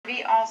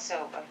envy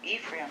also of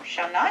Ephraim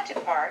shall not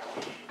depart,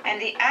 and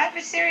the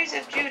adversaries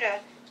of Judah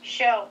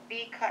shall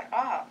be cut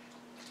off.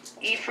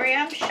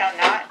 Ephraim shall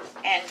not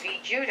envy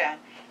Judah,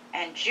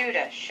 and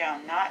Judah shall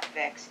not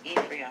vex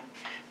Ephraim,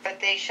 but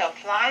they shall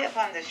fly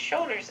upon the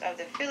shoulders of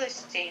the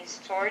Philistines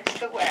towards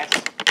the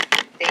west.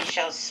 They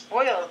shall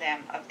spoil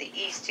them of the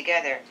east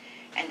together,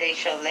 and they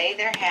shall lay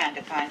their hand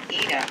upon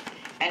Edom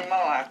and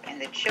Moab,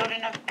 and the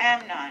children of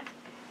Ammon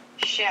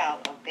shall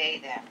obey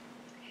them.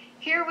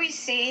 Here we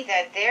see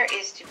that there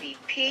is to be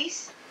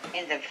peace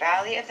in the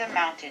valley of the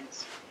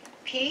mountains,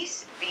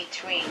 peace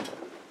between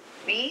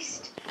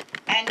beast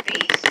and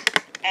beast,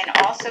 and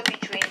also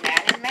between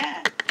man and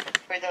man.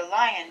 For the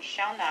lion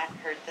shall not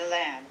hurt the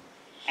lamb,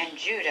 and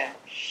Judah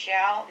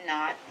shall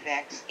not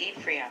vex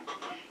Ephraim,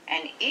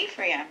 and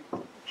Ephraim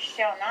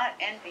shall not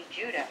envy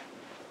Judah.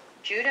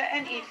 Judah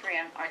and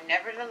Ephraim are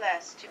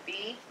nevertheless to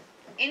be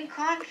in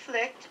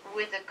conflict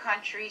with the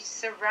countries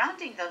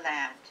surrounding the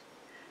land.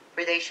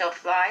 For they shall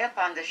fly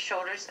upon the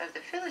shoulders of the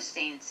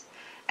Philistines,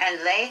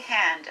 and lay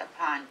hand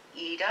upon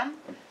Edom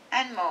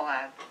and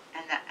Moab,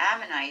 and the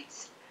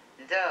Ammonites,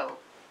 though,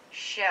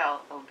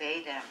 shall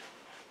obey them.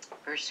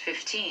 Verse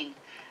 15,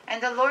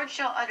 and the Lord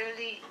shall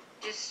utterly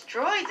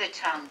destroy the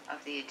tongue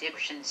of the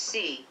Egyptian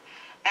sea,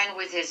 and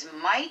with his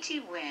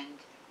mighty wind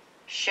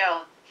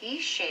shall he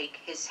shake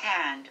his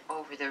hand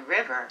over the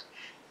river,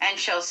 and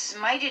shall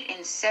smite it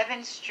in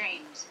 7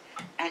 streams,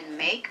 and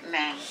make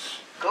men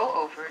go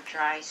over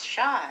dry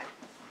shod.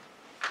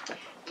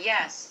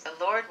 Yes, the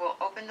Lord will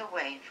open the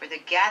way for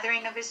the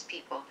gathering of his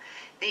people,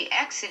 the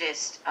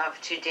exodus of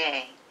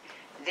today.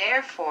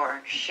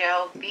 Therefore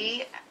shall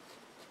be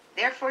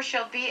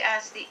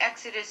as the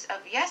exodus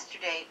of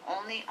yesterday,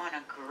 only on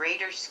a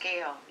greater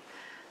scale.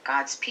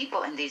 God's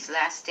people in these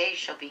last days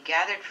shall be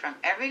gathered from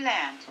every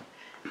land,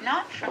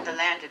 not from the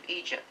land of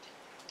Egypt.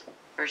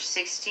 Verse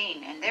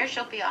 16, and there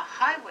shall be a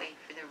highway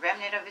for the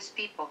remnant of his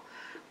people,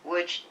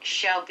 which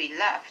shall be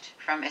left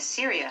from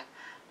Assyria,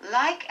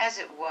 like as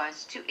it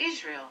was to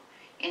Israel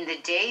in the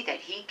day that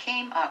he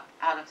came up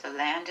out of the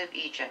land of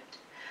Egypt.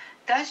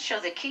 Thus shall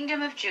the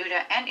kingdom of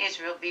Judah and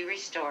Israel be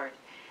restored,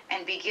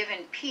 and be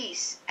given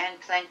peace and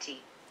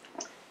plenty.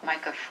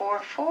 Micah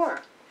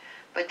 4:4,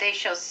 but they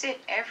shall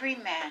sit every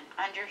man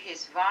under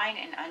his vine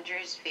and under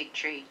his fig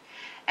tree,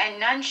 and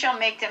none shall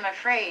make them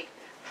afraid,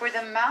 for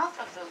the mouth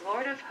of the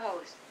Lord of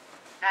hosts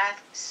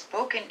hath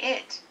spoken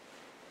it.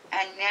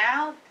 And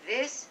now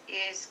this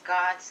is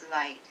God's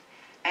light,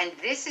 and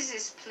this is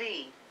his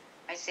plea.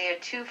 Isaiah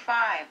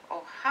 2:5,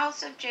 O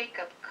house of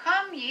Jacob,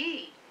 come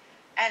ye,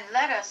 and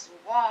let us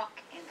walk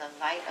in the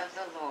light of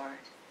the Lord.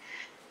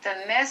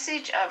 The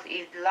message of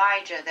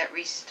Elijah that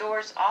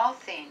restores all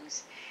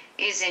things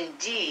is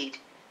indeed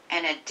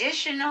an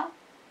additional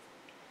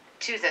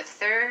to the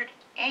third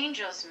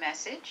angel's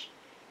message,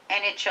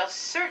 and it shall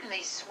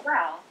certainly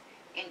swell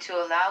into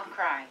a loud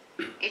cry.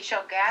 It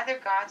shall gather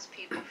God's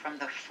people from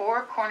the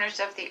 4 corners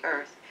of the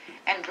earth,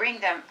 and bring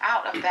them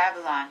out of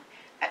Babylon,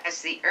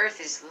 as the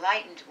earth is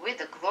lightened with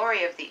the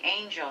glory of the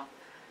angel.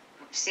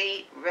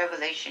 See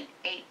Revelation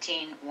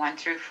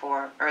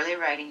 18:1-4, Early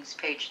Writings,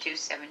 page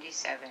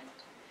 277.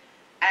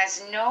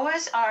 As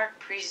Noah's ark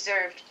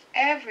preserved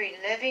every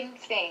living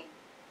thing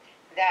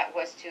that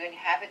was to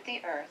inhabit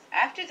the earth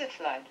after the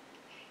flood,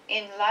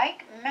 in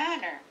like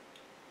manner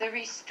the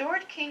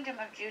restored kingdom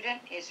of Judah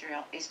and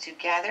Israel is to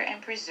gather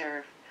and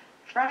preserve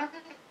from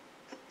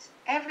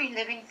every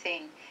living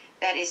thing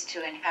that is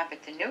to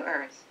inhabit the new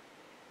earth.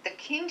 The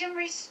kingdom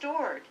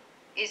restored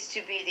is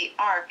to be the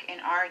ark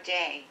in our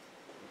day,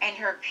 and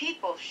her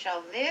people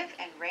shall live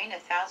and reign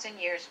 1,000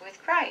 years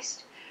with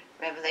Christ.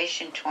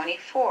 Revelation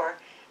 24,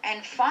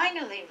 and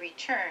finally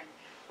return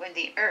when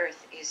the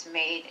earth is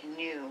made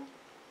new.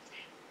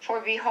 For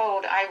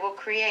behold, I will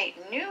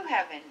create new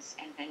heavens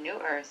and a new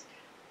earth,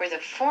 for the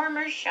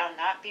former shall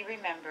not be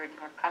remembered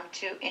nor come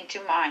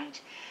into mind.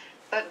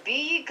 But be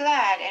ye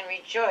glad and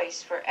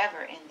rejoice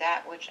forever in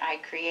that which I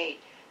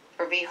create.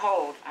 For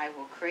behold, I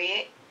will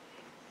create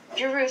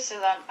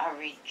Jerusalem a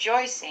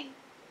rejoicing,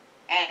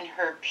 and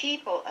her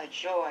people a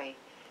joy.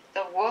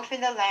 The wolf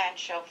and the lamb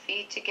shall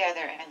feed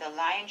together, and the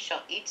lion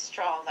shall eat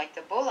straw like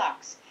the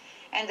bullocks,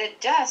 and the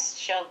dust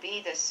shall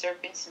be the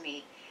serpent's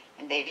meat,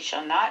 and they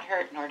shall not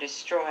hurt nor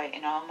destroy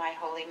in all my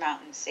holy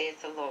mountain,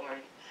 saith the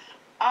Lord.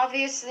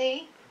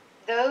 Obviously,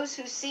 those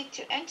who seek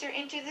to enter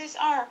into this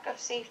ark of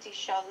safety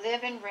shall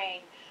live and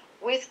reign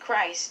with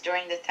Christ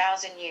during the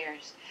 1,000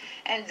 years,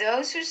 and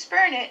those who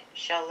spurn it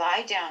shall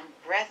lie down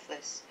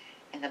breathless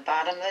in the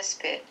bottomless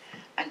pit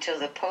until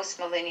the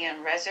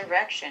post-millennium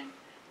resurrection,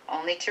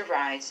 only to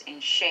rise in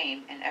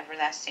shame and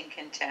everlasting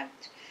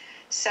contempt,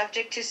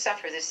 subject to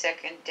suffer the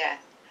second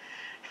death.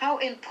 How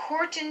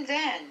important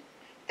then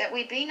that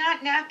we be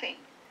not napping,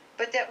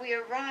 but that we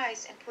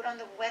arise and put on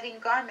the wedding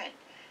garment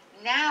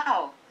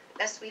now,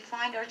 lest we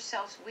find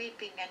ourselves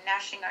weeping and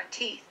gnashing our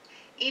teeth,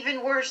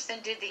 even worse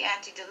than did the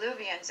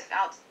antediluvians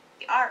out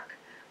the ark,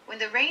 when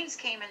the rains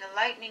came and the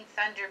lightning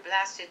thunder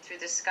blasted through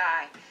the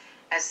sky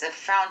as the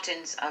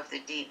fountains of the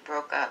deep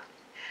broke up.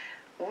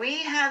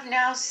 We have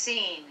now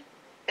seen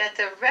that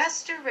the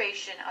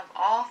restoration of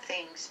all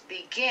things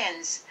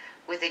begins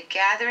with the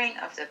gathering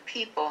of the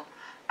people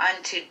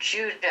unto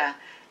Judah,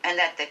 and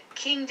that the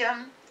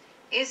kingdom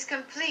is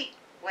complete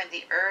when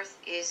the earth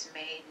is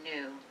made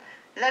new.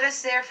 Let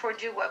us therefore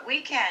do what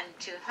we can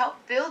to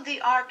help build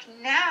the ark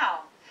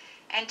now,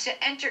 and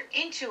to enter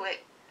into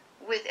it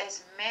with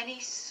as many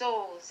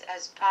souls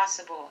as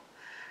possible.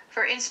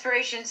 For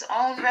inspiration's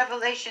own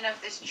revelation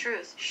of this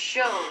truth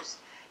shows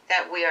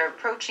that we are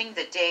approaching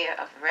the day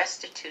of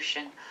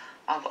restitution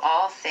of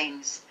all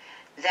things,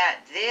 that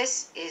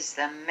this is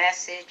the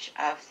message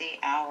of the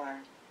hour.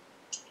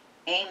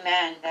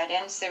 Amen. That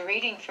ends the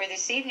reading for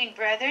this evening,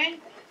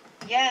 brethren.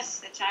 Yes,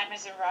 the time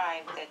has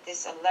arrived that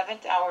this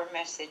 11th hour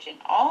message, and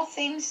all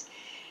things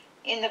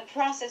in the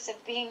process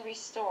of being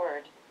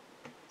restored.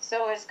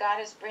 So as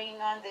God is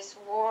bringing on this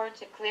war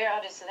to clear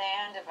out his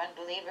land of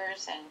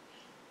unbelievers and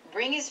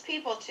bring his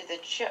people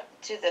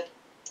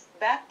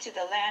back to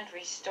the land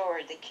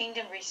restored, the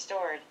kingdom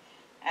restored,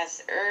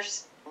 as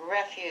earth's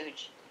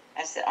refuge,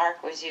 as the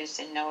ark was used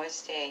in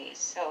Noah's days.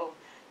 So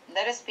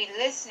let us be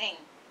listening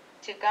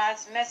to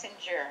God's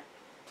messenger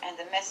and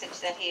the message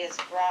that he has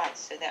brought,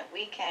 so that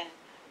we can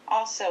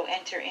also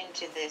enter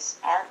into this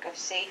ark of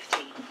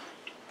safety.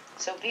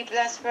 So be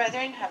blessed,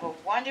 brethren. Have a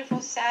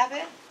wonderful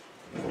Sabbath,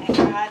 and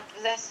God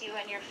bless you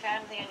and your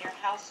family and your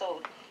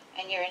household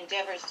and your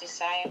endeavors to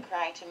sigh and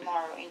cry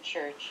tomorrow in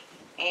church.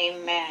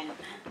 Amen.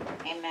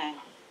 Amen.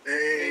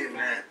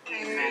 Amen.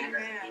 Amen.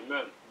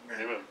 Amen.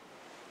 Amen.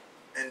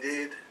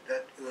 Indeed,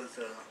 that was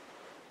a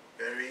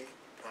very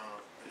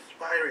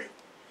inspiring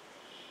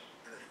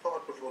and a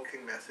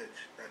thought-provoking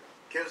message that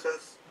gives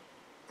us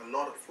a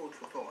lot of food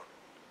for thought.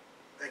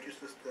 Thank you,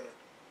 Sister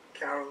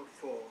Carol,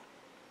 for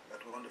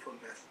that wonderful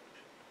message.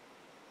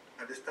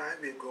 At this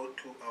time, we go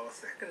to our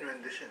second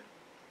rendition,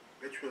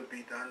 which will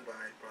be done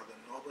by Brother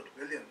Norbert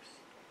Williams.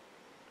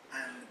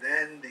 And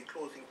then the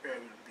closing prayer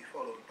will be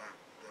followed by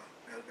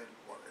Melvin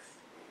Wallace.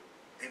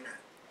 Amen.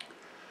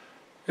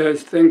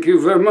 Yes, thank you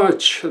very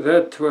much.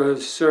 That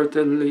was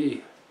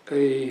certainly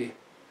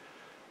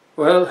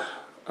well,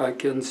 I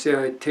can say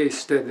I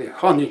tasted the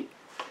honey.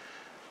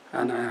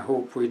 And I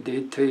hope we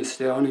did taste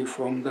the honey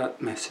from that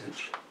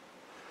message.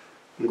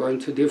 I'm going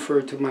to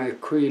defer to my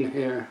queen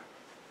here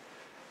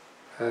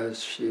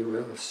as she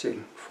will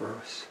sing for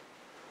us.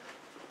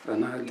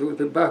 And I'll do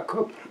the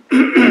backup.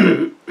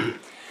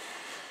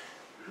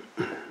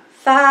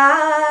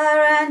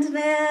 Far and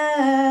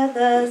near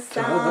the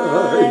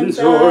signs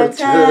are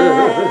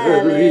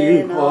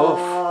telling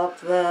of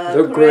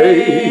the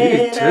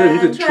great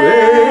and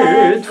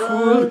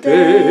dreadful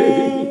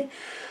day.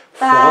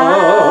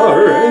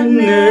 Far and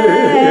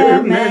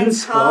near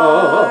men's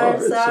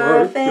hearts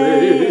are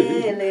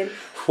failing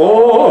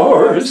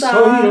for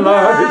some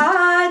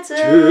light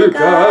to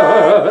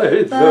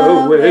guide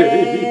the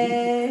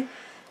way.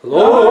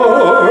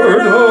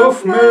 Lord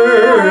of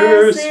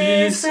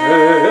mercy,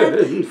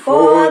 send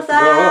forth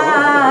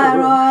thy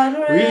rod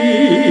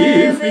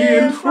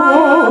revealed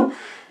from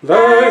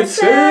thy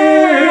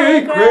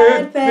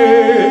sacred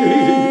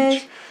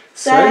page.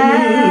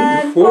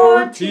 Send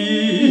forth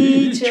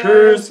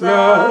teachers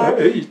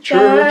thy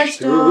church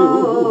to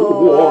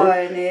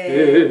warn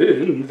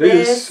in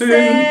this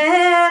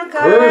sin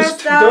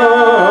cursed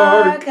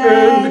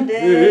darkened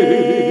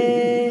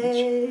age.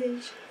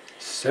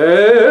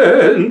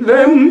 Send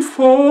them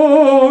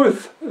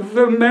forth,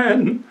 the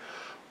men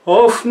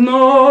of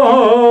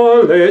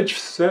knowledge,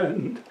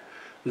 send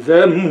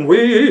them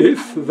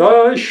with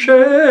thy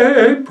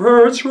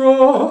shepherd's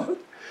rod.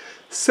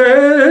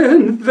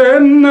 Send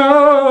them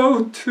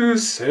now to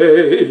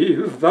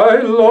save thy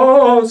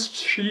lost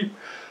sheep.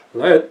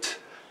 Let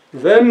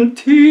them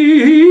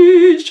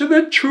teach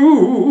the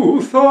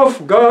truth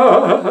of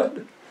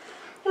God.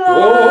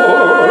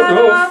 Lord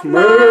of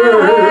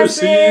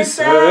mercy,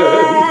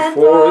 send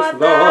forth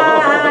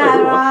thy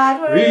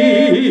rod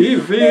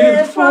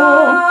revealed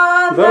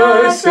from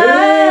thy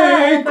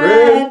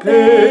sacred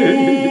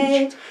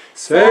page.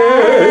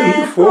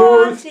 Send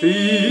forth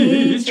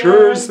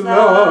teachers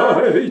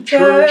thy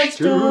church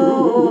to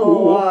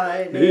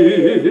warn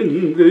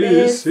in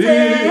this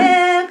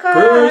sin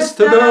cursed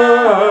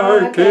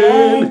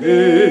darkened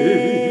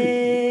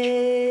age.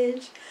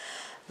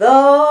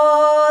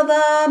 Though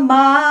the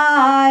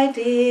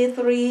mighty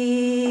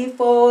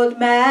threefold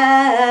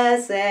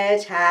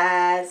message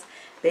has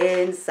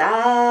been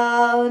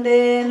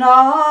sounding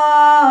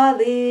all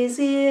these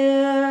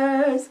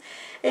years,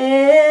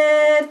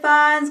 it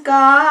finds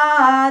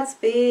God's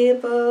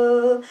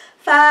people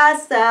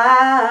fast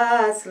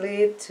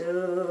asleep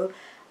to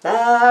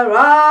the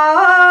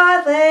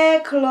rod.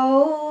 They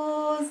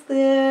close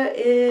their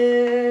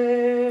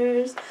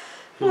ears.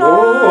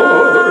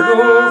 Lord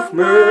of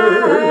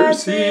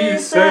mercy,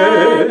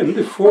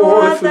 send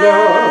forth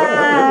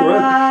thy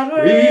rod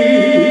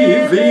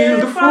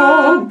revealed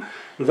from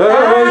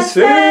thy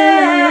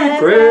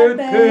sacred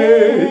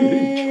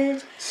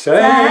page.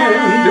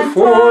 Send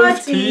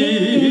forth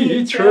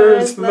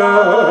teachers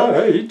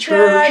thy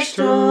church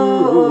to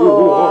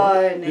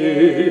warn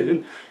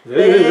in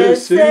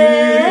this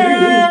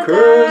sin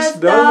conquers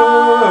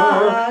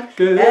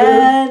darkened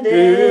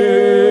age.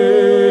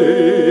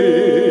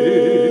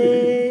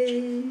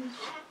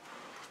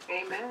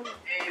 Amen.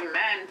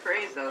 Amen.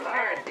 Praise the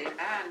Lord.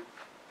 Amen.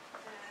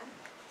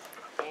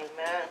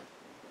 Amen.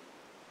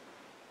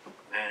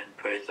 And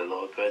praise the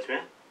Lord,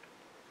 brethren.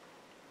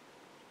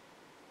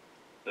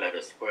 Let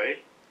us pray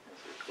as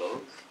we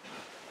close.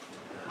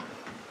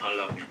 Our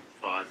loving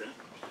Father,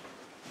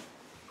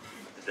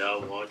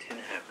 thou art in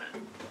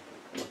heaven,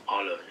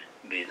 hallowed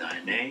be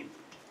thy name,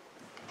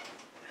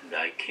 and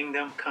thy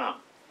kingdom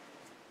come,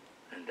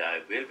 and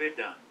thy will be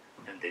done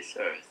in this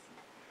earth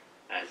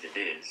as it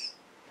is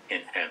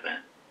in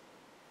heaven.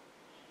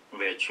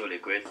 We are truly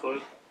grateful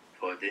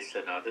for this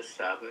another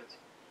Sabbath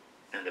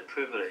and the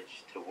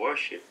privilege to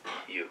worship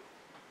you.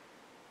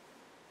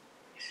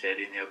 You said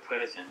in your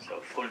presence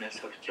are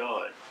fullness of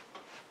joy,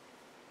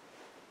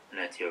 and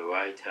at your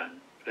right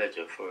hand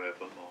pleasure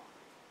forevermore.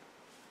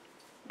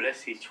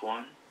 Bless each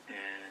one,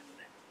 and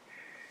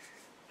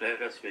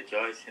let us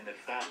rejoice in the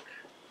fact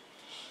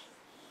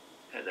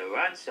that the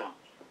ransom,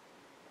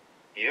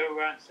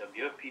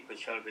 your people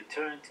shall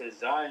return to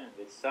Zion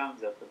with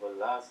songs of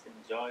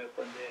everlasting joy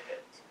upon their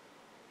heads.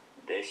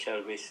 They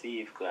shall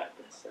receive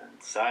gladness,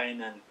 and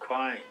sighing and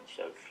crying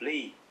shall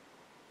flee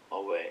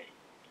away.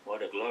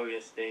 What a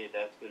glorious day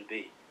that will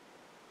be.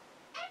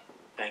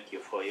 Thank you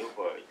for your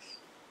words.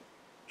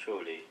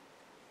 Truly,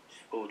 it's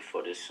food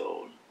for the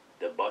soul,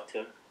 the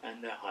butter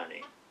and the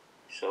honey,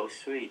 so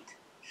sweet,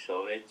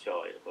 so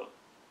enjoyable.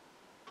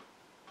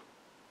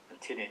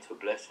 Continue to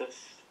bless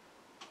us.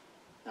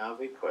 Now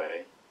we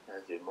pray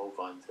as we move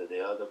on to the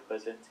other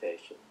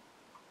presentation.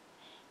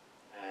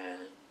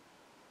 And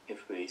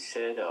if we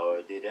said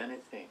or did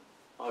anything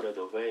out of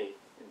the way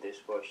in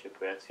this worship,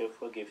 we ask your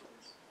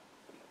forgiveness.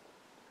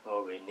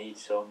 Oh, we need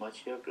so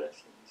much your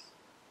blessings.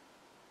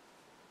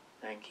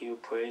 Thank you,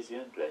 praise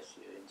you, and bless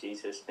you. In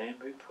Jesus' name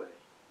we pray.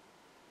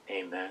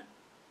 Amen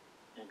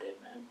and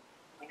amen.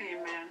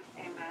 Amen.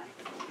 Amen.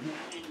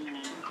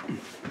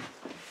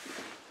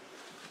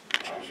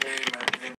 Amen.